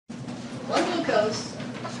glucose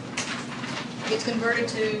gets converted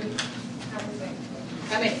to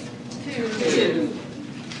how many? Two.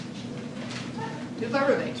 Two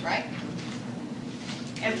pyruvates, right?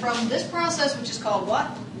 And from this process, which is called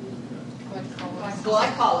what?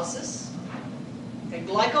 Glycolysis. Okay,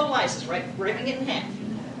 glycolysis, right? Breaking it in half.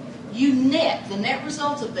 You net, the net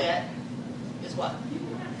result of that is what?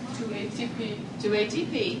 2 ATP. 2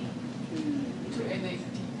 ATP. 2 NADH.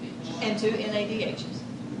 And 2 NADHs.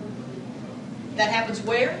 That happens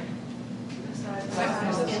where? In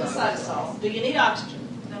the cytosol. Do you need oxygen?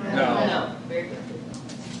 No. Very good.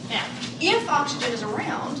 Now, if oxygen is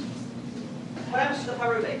around, what happens to the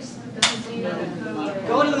pyruvates?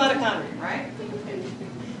 Go into the mitochondria, right?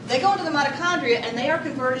 They go into the mitochondria and they are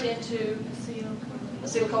converted into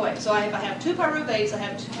acetyl-CoA. So I have 2 pyruvates. I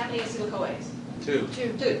have how many acetyl-CoAs? 2.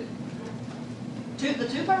 2. The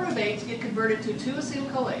 2 pyruvates get converted to 2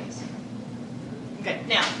 acetyl-CoAs. Okay,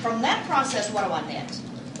 now, from that process, what do I net,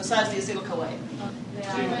 besides the acetyl-CoA? 2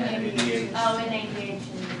 NADH. Oh, NADH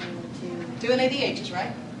and 2. 2 NADHs,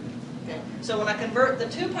 right? Okay. So when I convert the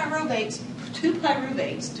 2 pyruvates to 2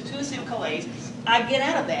 acetyl-CoAs, I get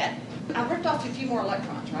out of that, I ripped off a few more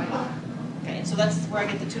electrons, right? Okay, and so that's where I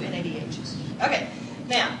get the 2 NADHs. Okay,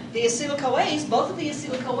 now, the acetyl-CoAs, both of the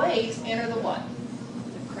acetyl-CoAs enter the what?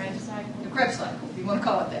 The Krebs cycle. The Krebs cycle, if you want to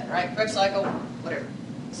call it that, right? Krebs cycle, whatever.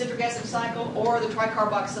 Citric acid cycle or the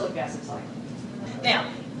tricarboxylic acid cycle. Now,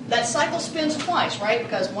 that cycle spins twice, right?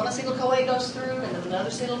 Because one acetyl-CoA goes through and then another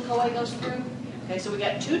acetyl-CoA goes through. Okay, so we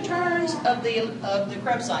got 2 turns of the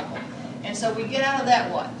Krebs cycle. And so we get out of that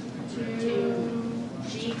what? 2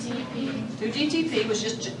 GTP. 2 GTP,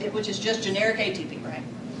 which is just generic ATP, right?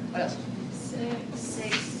 What else?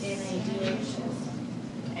 6 NADH.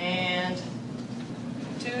 And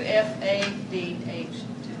 2 FADH2.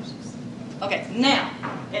 Okay, now,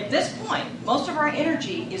 at this point, most of our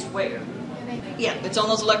energy is where? Yeah, it's on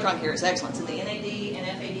those electron carriers. Excellent. It's in the NAD and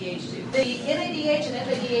FADH2. The NADH and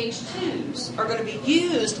FADH2s are going to be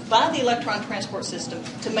used by the electron transport system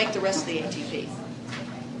to make the rest of the ATP.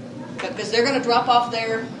 Because they're going to drop off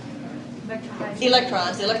their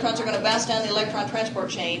electrons. The electrons are going to bounce down the electron transport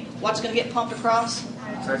chain. What's going to get pumped across?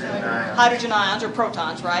 Hydrogen ions or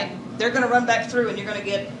protons, right? They're going to run back through and you're going to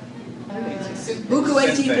get buku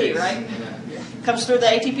ATP, right? Comes through the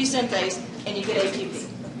ATP synthase and you get ATP.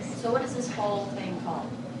 So what is this whole thing called?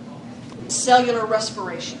 Cellular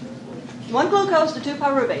respiration. 1 glucose to 2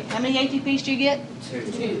 pyruvate. How many ATPs do you get?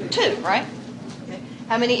 2, right? Okay.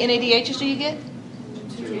 How many NADHs do you get?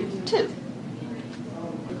 2.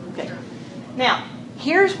 Okay. Now,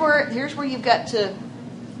 here's where you've got to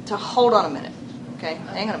hold on a minute. Okay,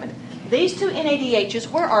 hang on a minute. These 2 NADHs,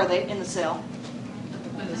 where are they in the cell?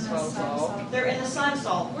 They're in the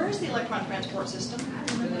cytosol. Where's the electron transport system?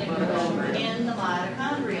 In the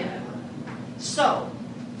mitochondria. So,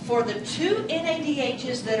 for the 2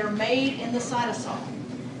 NADHs that are made in the cytosol,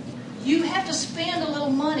 you have to spend a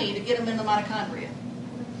little money to get them in the mitochondria.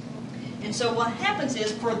 And so what happens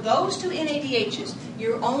is, for those 2 NADHs,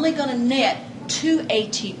 you're only going to net 2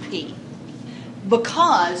 ATP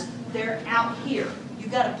because they're out here.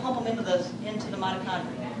 You've got to pump them into the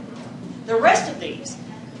mitochondria. The rest of these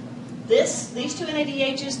 2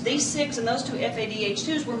 NADHs, these 6, and those 2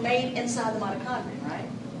 FADH2s were made inside the mitochondria, right?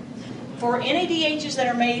 For NADHs that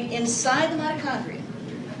are made inside the mitochondria,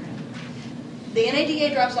 the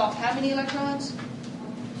NADH drops off how many electrons?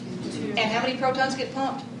 2. And how many protons get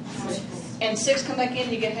pumped? 6. And 6 come back in,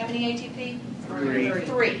 and you get how many ATP?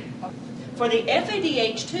 3. For the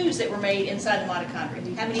FADH2s that were made inside the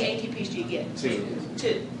mitochondria, how many ATPs do you get?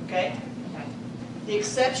 2. Okay? The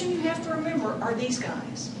exception you have to remember are these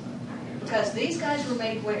guys. Because these guys were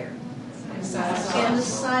made where? In the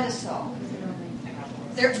cytosol.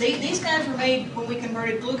 These guys were made when we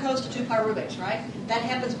converted glucose to 2 pyruvates, right? That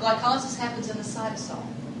happens, glycolysis happens in the cytosol.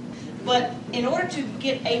 But in order to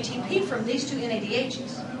get ATP from these 2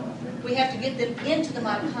 NADHs, we have to get them into the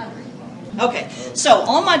mitochondria. Okay, so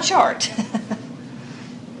on my chart,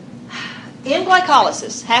 in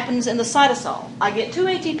glycolysis happens in the cytosol. I get 2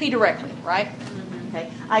 ATP directly, right? Okay,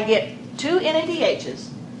 I get 2 NADHs,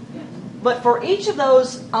 but for each of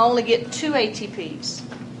those, I only get 2 ATPs.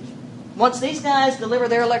 Once these guys deliver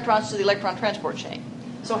their electrons to the electron transport chain.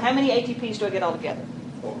 So how many ATPs do I get altogether?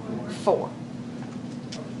 4.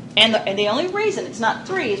 And the only reason it's not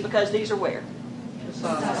 3 is because these are where?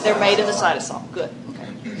 They're made in the cytosol. Good.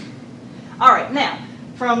 Okay. All right, now,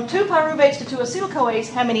 from 2 pyruvates to 2 acetyl-CoAs,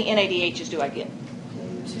 how many NADHs do I get?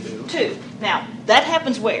 2. Now, that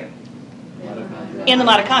happens where? In the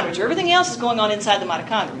mitochondria. So everything else is going on inside the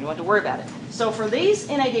mitochondria. You don't have to worry about it. So for these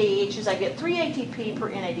NADHs, I get 3 ATP per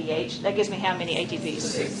NADH. That gives me how many ATPs?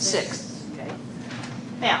 6. Okay.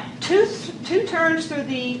 Now, two turns through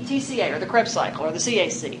the TCA, or the Krebs cycle, or the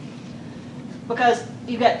CAC. Because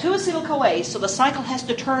you've got 2 acetyl-CoAs, so the cycle has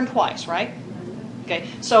to turn twice, right? Okay,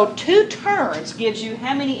 so 2 turns gives you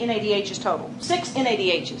how many NADHs total? 6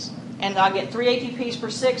 NADHs. And I get 3 ATPs per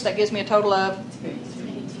 6, that gives me a total of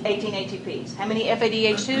 18 ATPs. How many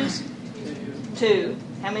FADH2s? 2.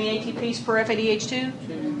 How many ATPs per FADH2? 2.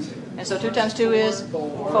 And so 2 times 2 is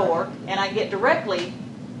 4. And I get directly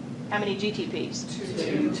how many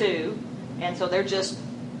GTPs? 2. And so they're just,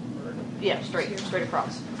 straight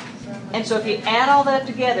across. And so if you add all that up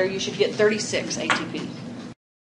together, you should get 36 ATPs.